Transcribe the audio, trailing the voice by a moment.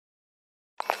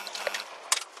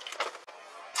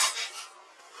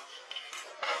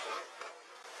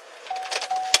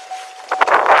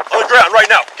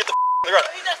now. Get the on the ground.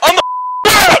 On the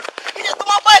ground! He just threw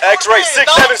my bike X-ray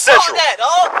 67 Central.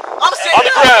 I'm sitting on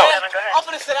the ground. I'm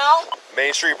finna sit down.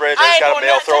 Main Street Bridge. I just got a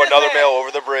male throw another male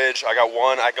over the bridge. I got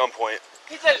one at gunpoint.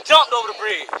 He just jumped over the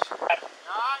bridge.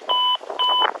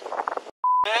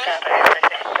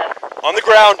 On the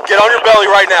ground. Get on your belly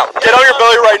right now. Get on your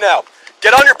belly right now.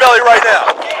 Get on your belly right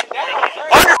now.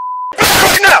 On your belly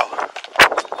right now.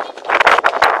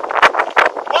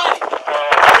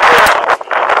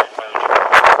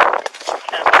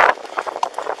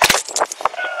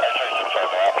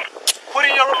 Put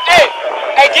in your room.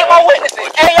 Hey, get my witnesses.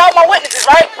 Hey, y'all my witnesses,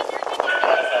 right?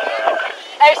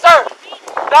 Hey, sir.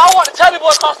 Now I want the chubby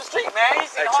boy across the street, man. He's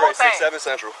seen the whole thing. X-ray 67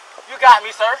 Central. You got me,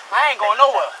 sir. I ain't going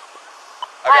nowhere.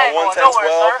 I got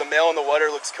 110-12. The male in the water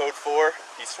looks code 4.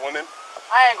 He's swimming.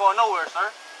 I ain't going nowhere,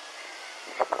 sir.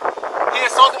 He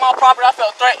insulted my property. I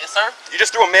felt threatened, sir. You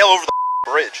just threw a male over the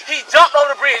bridge. He jumped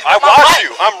over the bridge. I watched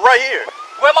you. I'm right here.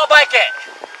 Where my bike at?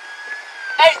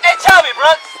 Hey, tell me,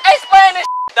 bro. Explain this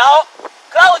dog.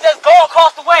 Cause I was just going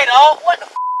across the way, dog. What the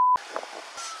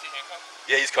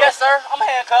Yeah, he's cuffed. Yes, sir. I'm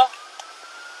handcuffed.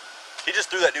 He just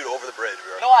threw that dude over the bridge,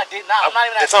 bro. No, I did not. I'm not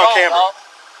even that strong, on camera. Dog.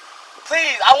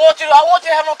 Please, I want you to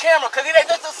have it on camera, cause he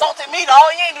just assaulted me, dog.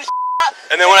 He ain't do shit.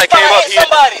 And then when I came up,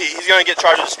 he's gonna get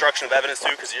charged with destruction of evidence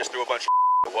too, cause he just threw a bunch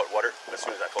of water as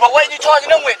soon as I pulled. But what are you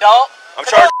charging them with, dog? I'm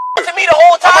charged to me the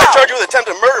whole time. I'm gonna charge you with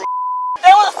attempted murder.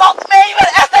 They was assaulting me. You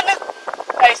better ask that nigga.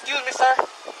 Hey, excuse me, sir.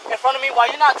 In front of me, while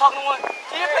you're not talking to one,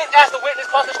 can you please ask the witness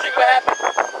across the street what happened?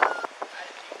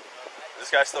 This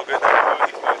guy's still good.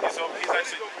 He's over here.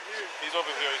 He's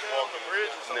walking the bridge.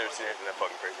 I've never seen anything that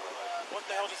fucking crazy in my life. What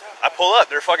the hell just happened? I pull up,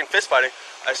 they're fucking fist fighting.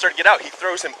 I start to get out, he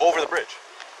throws him over the bridge.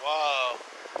 Wow.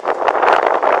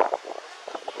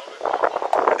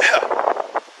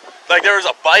 Like there was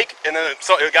a bike, and then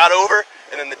it got over,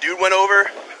 and then the dude went over.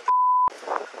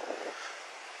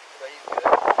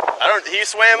 He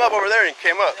swam up over there and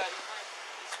came up.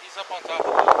 He's up on top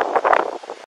of it.